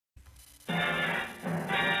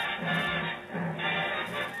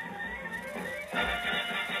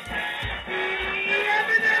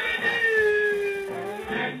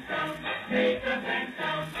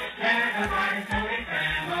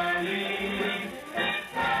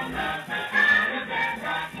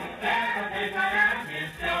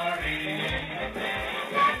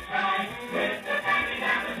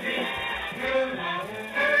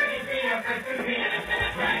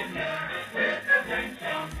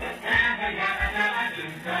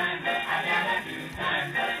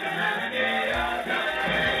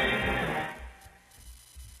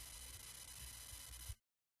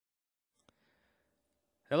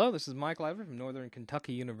Hello, this is Mike Lively from Northern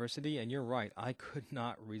Kentucky University, and you're right, I could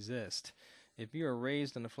not resist. If you were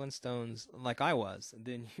raised on the Flintstones like I was,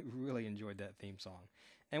 then you really enjoyed that theme song.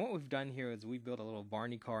 And what we've done here is we built a little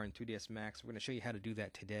Barney car in 3ds Max. We're going to show you how to do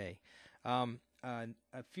that today. A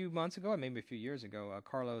few months ago, maybe a few years ago,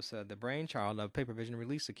 Carlos, the brainchild of Papervision,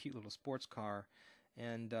 released a cute little sports car,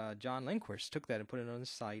 and John Linquist took that and put it on his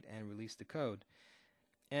site and released the code.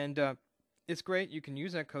 And it's great. You can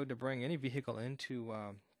use that code to bring any vehicle into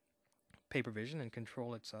Papervision and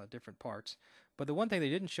control its different parts. But the one thing they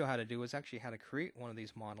didn't show how to do was actually how to create one of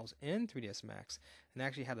these models in 3ds Max and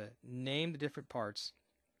actually how to name the different parts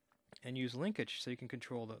and use linkage so you can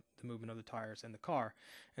control the movement of the tires and the car.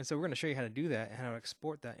 And so we're going to show you how to do that and how to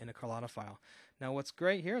export that in a Collada file. Now what's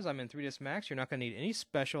great here is I'm in 3ds Max. You're not going to need any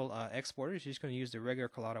special exporters. You're just going to use the regular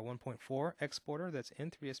Collada 1.4 exporter that's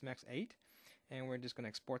in 3ds Max 8. And we're just going to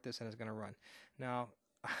export this and it's going to run. Now,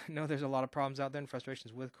 I know there's a lot of problems out there and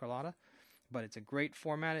frustrations with Collada, but it's a great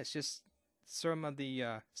format. It's just some of the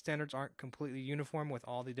standards aren't completely uniform with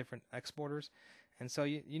all the different exporters. And so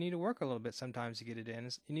you need to work a little bit sometimes to get it in.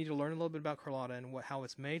 You need to learn a little bit about Collada and how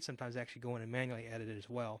it's made. Sometimes actually go in and manually edit it as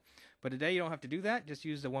well. But today you don't have to do that. Just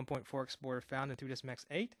use the 1.4 exporter found in 3ds Max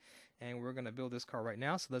 8. And we're going to build this car right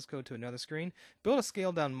now. So let's go to another screen. Build a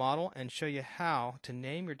scaled down model and show you how to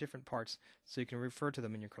name your different parts so you can refer to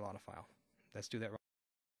them in your Collada file. Let's do that right.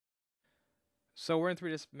 So we're in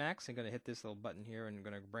 3ds Max. I'm going to hit this little button here and I'm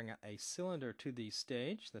going to bring out a cylinder to the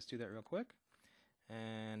stage. Let's do that real quick.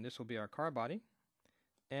 And this will be our car body.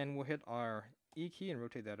 And we'll hit our E key and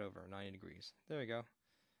rotate that over 90 degrees. There we go.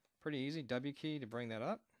 Pretty easy. W key to bring that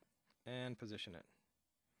up and position it.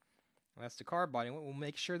 That's the car body. And what we'll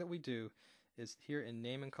make sure that we do is here in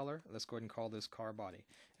name and color, let's go ahead and call this car body.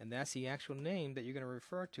 And that's the actual name that you're going to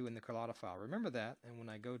refer to in the Collada file. Remember that, and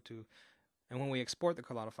when we export the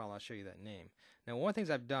Collada file, I'll show you that name. Now, one of the things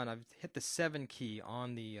I've done, I've hit the 7 key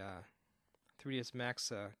on the 3ds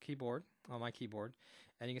Max keyboard, on my keyboard,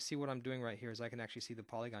 and you can see what I'm doing right here is I can actually see the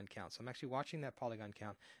polygon count. So I'm actually watching that polygon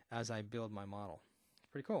count as I build my model.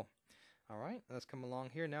 It's pretty cool. All right, let's come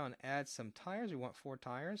along here now and add some tires. We want 4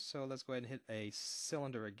 tires, so let's go ahead and hit a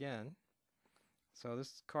cylinder again. So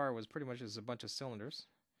this car was pretty much just a bunch of cylinders.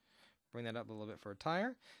 Bring that up a little bit for a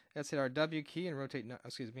tire. Let's hit our W key and rotate,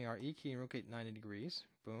 our E key and rotate 90 degrees.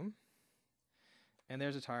 Boom. And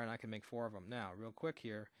there's a tire, and I can make 4 of them. Now, real quick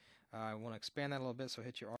here, I want to expand that a little bit, so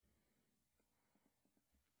hit your R.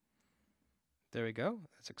 There we go.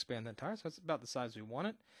 Let's expand that tire. So it's about the size we want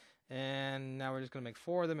it. And now we're just going to make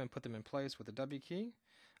 4 of them and put them in place with the W key.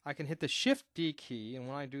 I can hit the Shift D key, and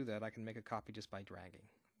when I do that, I can make a copy just by dragging.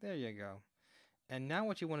 There you go. And now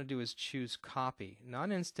what you want to do is choose copy,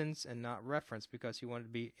 not instance and not reference, because you want it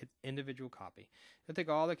to be an individual copy. It'll take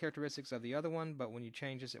all the characteristics of the other one, but when you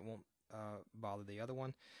change this, it won't bother the other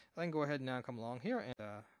one. I can go ahead and now come along here and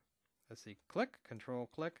let's see, click, control,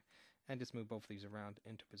 click, and just move both of these around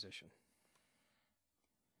into position.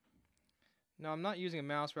 Now I'm not using a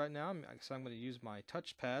mouse right now, so I'm going to use my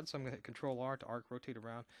touchpad. So I'm going to hit Control R to arc rotate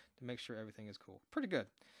around to make sure everything is cool. Pretty good.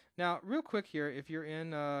 Now, real quick here, if you're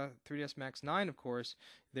in 3ds Max 9, of course,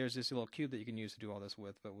 there's this little cube that you can use to do all this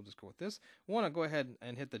with, but we'll just go with this. I want to go ahead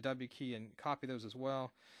and hit the W key and copy those as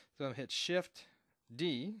well. So I'm going to hit Shift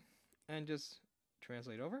D and just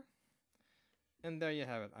translate over. And there you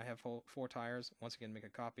have it. I have 4 tires. Once again, make a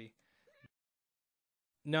copy.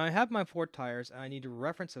 Now I have my 4 tires, and I need to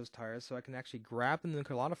reference those tires so I can actually grab them in the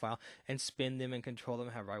Collada file and spin them and control them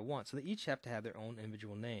however I want. So they each have to have their own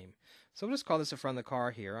individual name. So we'll just call this the front of the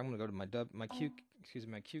car here. I'm going to go to my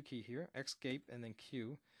Q key here, escape, and then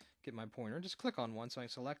Q. Get my pointer. Just click on one so I can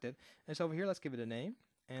select it. And so over here, let's give it a name.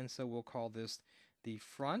 And so we'll call this the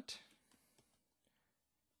front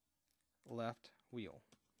left wheel.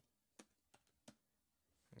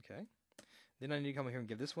 Okay. Then I need to come here and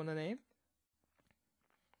give this one a name.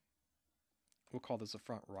 We'll call this the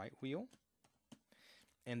front right wheel.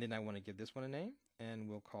 And then I want to give this one a name, and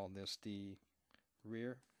we'll call this the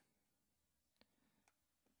rear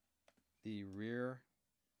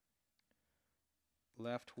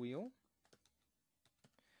left wheel.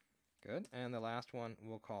 Good. And the last one,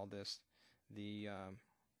 we'll call this the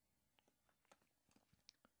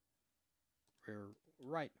rear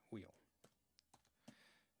right wheel.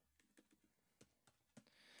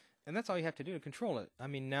 And that's all you have to do to control it. I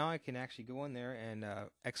mean, now I can actually go in there and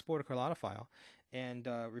export a Collada file and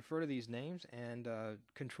refer to these names and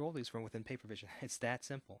control these from within Papervision. It's that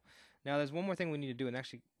simple. Now, there's one more thing we need to do and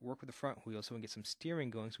actually work with the front wheel so we can get some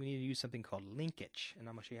steering going. So we need to use something called linkage. And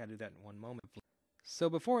I'm going to show you how to do that in one moment. So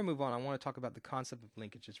before we move on, I want to talk about the concept of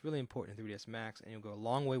linkage. It's really important in 3ds Max, and you'll go a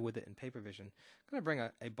long way with it in Papervision. I'm going to bring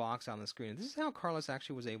a box out on the screen. And this is how Carlos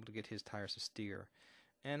actually was able to get his tires to steer.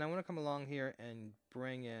 And I want to come along here and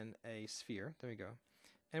bring in a sphere. There we go.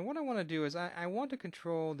 And what I want to do is I want to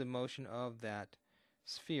control the motion of that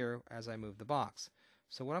sphere as I move the box.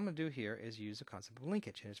 So what I'm going to do here is use the concept of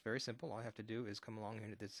linkage. And it's very simple. All I have to do is come along here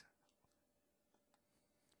and hit this.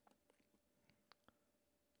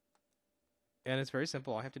 And it's very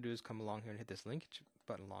simple. All I have to do is come along here and hit this linkage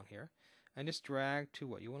button along here and just drag to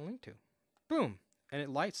what you want to link to. Boom! And it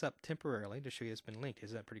lights up temporarily to show you it's been linked.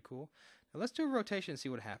 Isn't that pretty cool? Now let's do a rotation and see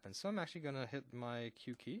what happens. So I'm actually going to hit my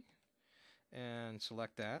Q key and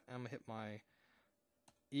select that. I'm going to hit my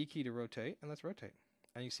E key to rotate, and let's rotate.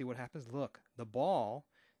 And you see what happens? Look, the ball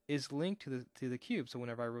is linked to the cube, so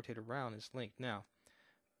whenever I rotate around, it's linked. Now,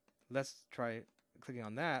 let's try clicking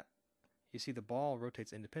on that. You see the ball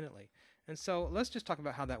rotates independently. And so let's just talk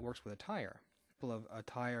about how that works with a tire. Of a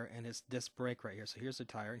tire and its disc brake right here. So here's the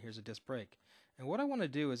tire and here's a disc brake. And what I want to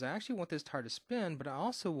do is I actually want this tire to spin, but I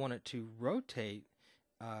also want it to rotate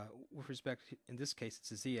with respect to, in this case, it's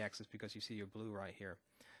the z-axis because you see your blue right here.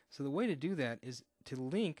 So the way to do that is to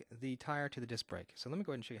link the tire to the disc brake. So let me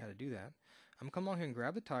go ahead and show you how to do that. I'm going to come along here and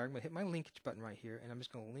grab the tire. I'm going to hit my linkage button right here, and I'm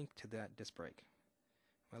just going to link to that disc brake.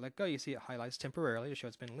 When I let go, you see it highlights temporarily to show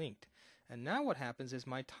it's been linked. And now what happens is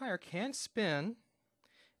my tire can spin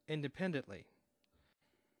independently.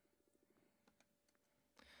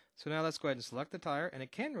 So now let's go ahead and select the tire, and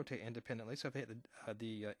it can rotate independently. So if I hit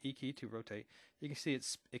the E key to rotate, you can see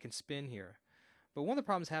it can spin here. But one of the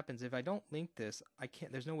problems happens if I don't link this,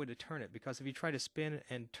 there's no way to turn it, because if you try to spin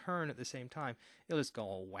and turn at the same time, it'll just go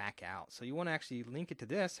all whack out. So you want to actually link it to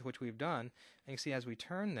this, which we've done, and you see as we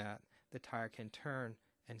turn that, the tire can turn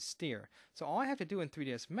and steer. So all I have to do in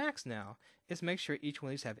 3ds Max now is make sure each one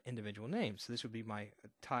of these have individual names. So this would be my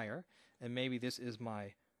tire, and maybe this is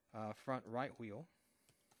my front right wheel,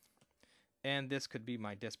 and this could be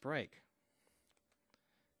my disc brake.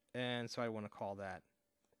 And so I want to call that,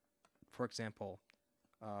 for example,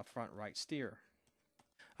 front right steer.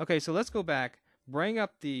 Okay, so let's go back, bring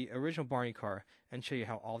up the original Barney Car, and show you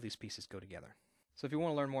how all these pieces go together. So if you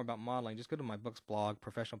want to learn more about modeling, just go to my books blog,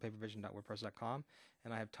 professionalpapervision.wordpress.com,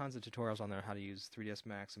 and I have tons of tutorials on there on how to use 3ds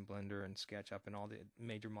Max and Blender and SketchUp and all the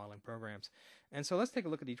major modeling programs. And so let's take a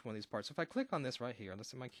look at each one of these parts. So if I click on this right here, let's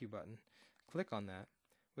hit my Q button, click on that,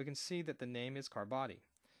 we can see that the name is car body.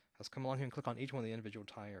 Let's come along here and click on each one of the individual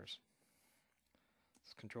tires.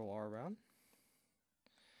 Let's Control R around.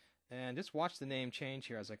 And just watch the name change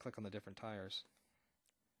here as I click on the different tires.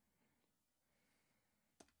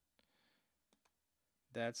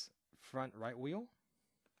 That's front right wheel,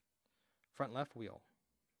 front left wheel,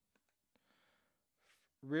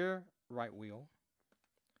 rear right wheel,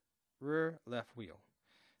 rear left wheel.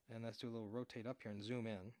 And let's do a little rotate up here and zoom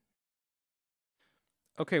in.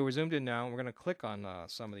 Okay, we're zoomed in now, and we're going to click on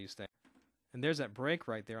some of these things. And there's that brake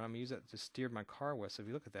right there. I'm going to use that to steer my car with. So if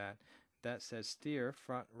you look at that, that says steer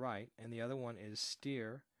front right, and the other one is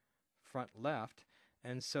steer front left.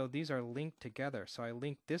 And so these are linked together. So I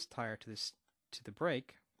link this tire to the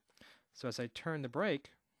brake. So as I turn the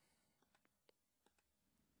brake,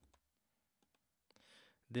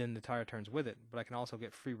 then the tire turns with it. But I can also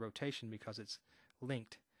get free rotation because it's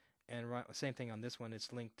linked. And same thing on this one,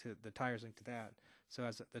 it's linked to the tire's linked to that. So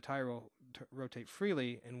as the tire will rotate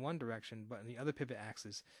freely in one direction, but in the other pivot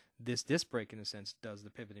axis, this disc brake in a sense does the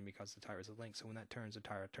pivoting because the tire is a link. So when that turns, the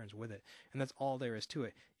tire turns with it. And that's all there is to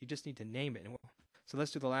it. You just need to name it. So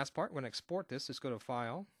let's do the last part. We're going to export this. Just go to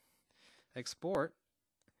File, Export,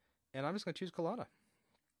 and I'm just going to choose Collada.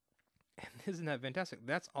 And isn't that fantastic?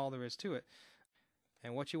 That's all there is to it.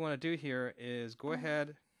 And what you want to do here is go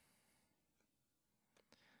ahead.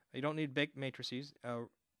 You don't need baked matrices.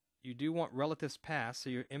 You do want relatives passed,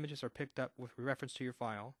 so your images are picked up with reference to your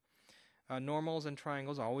file. Normals and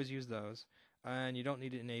triangles, always use those. And you don't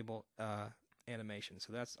need to enable animation.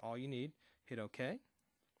 So that's all you need. Hit OK.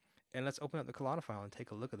 And let's open up the Collada file and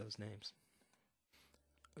take a look at those names.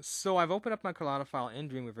 So I've opened up my Collada file in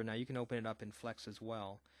Dreamweaver. Now you can open it up in Flex as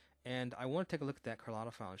well. And I want to take a look at that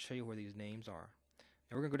Collada file and show you where these names are.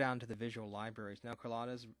 Now we're going to go down to the visual libraries. Now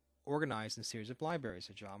Collada is organized in a series of libraries: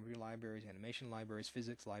 so geometry libraries, animation libraries,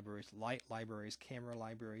 physics libraries, light libraries, camera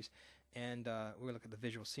libraries, and we're going to look at the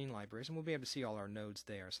visual scene libraries, and we'll be able to see all our nodes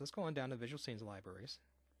there. So let's go on down to visual scenes libraries.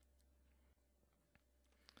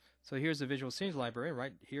 So here's the visual scenes library.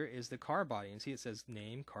 Right here is the car body, and see it says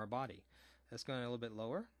name car body. Let's go a little bit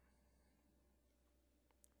lower.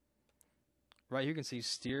 Right here you can see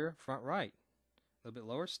steer front right. A little bit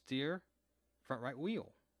lower, steer front right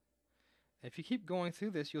wheel. If you keep going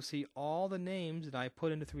through this, you'll see all the names that I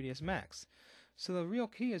put into 3ds Max. So the real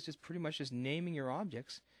key is just pretty much just naming your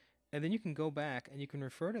objects, and then you can go back and you can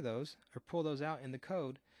refer to those or pull those out in the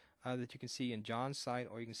code that you can see in John's site,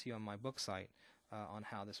 or you can see on my book site on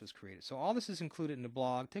how this was created. So all this is included in the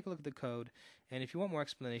blog. Take a look at the code, and if you want more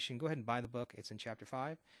explanation, go ahead and buy the book. It's in Chapter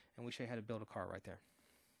 5, and we show you how to build a car right there.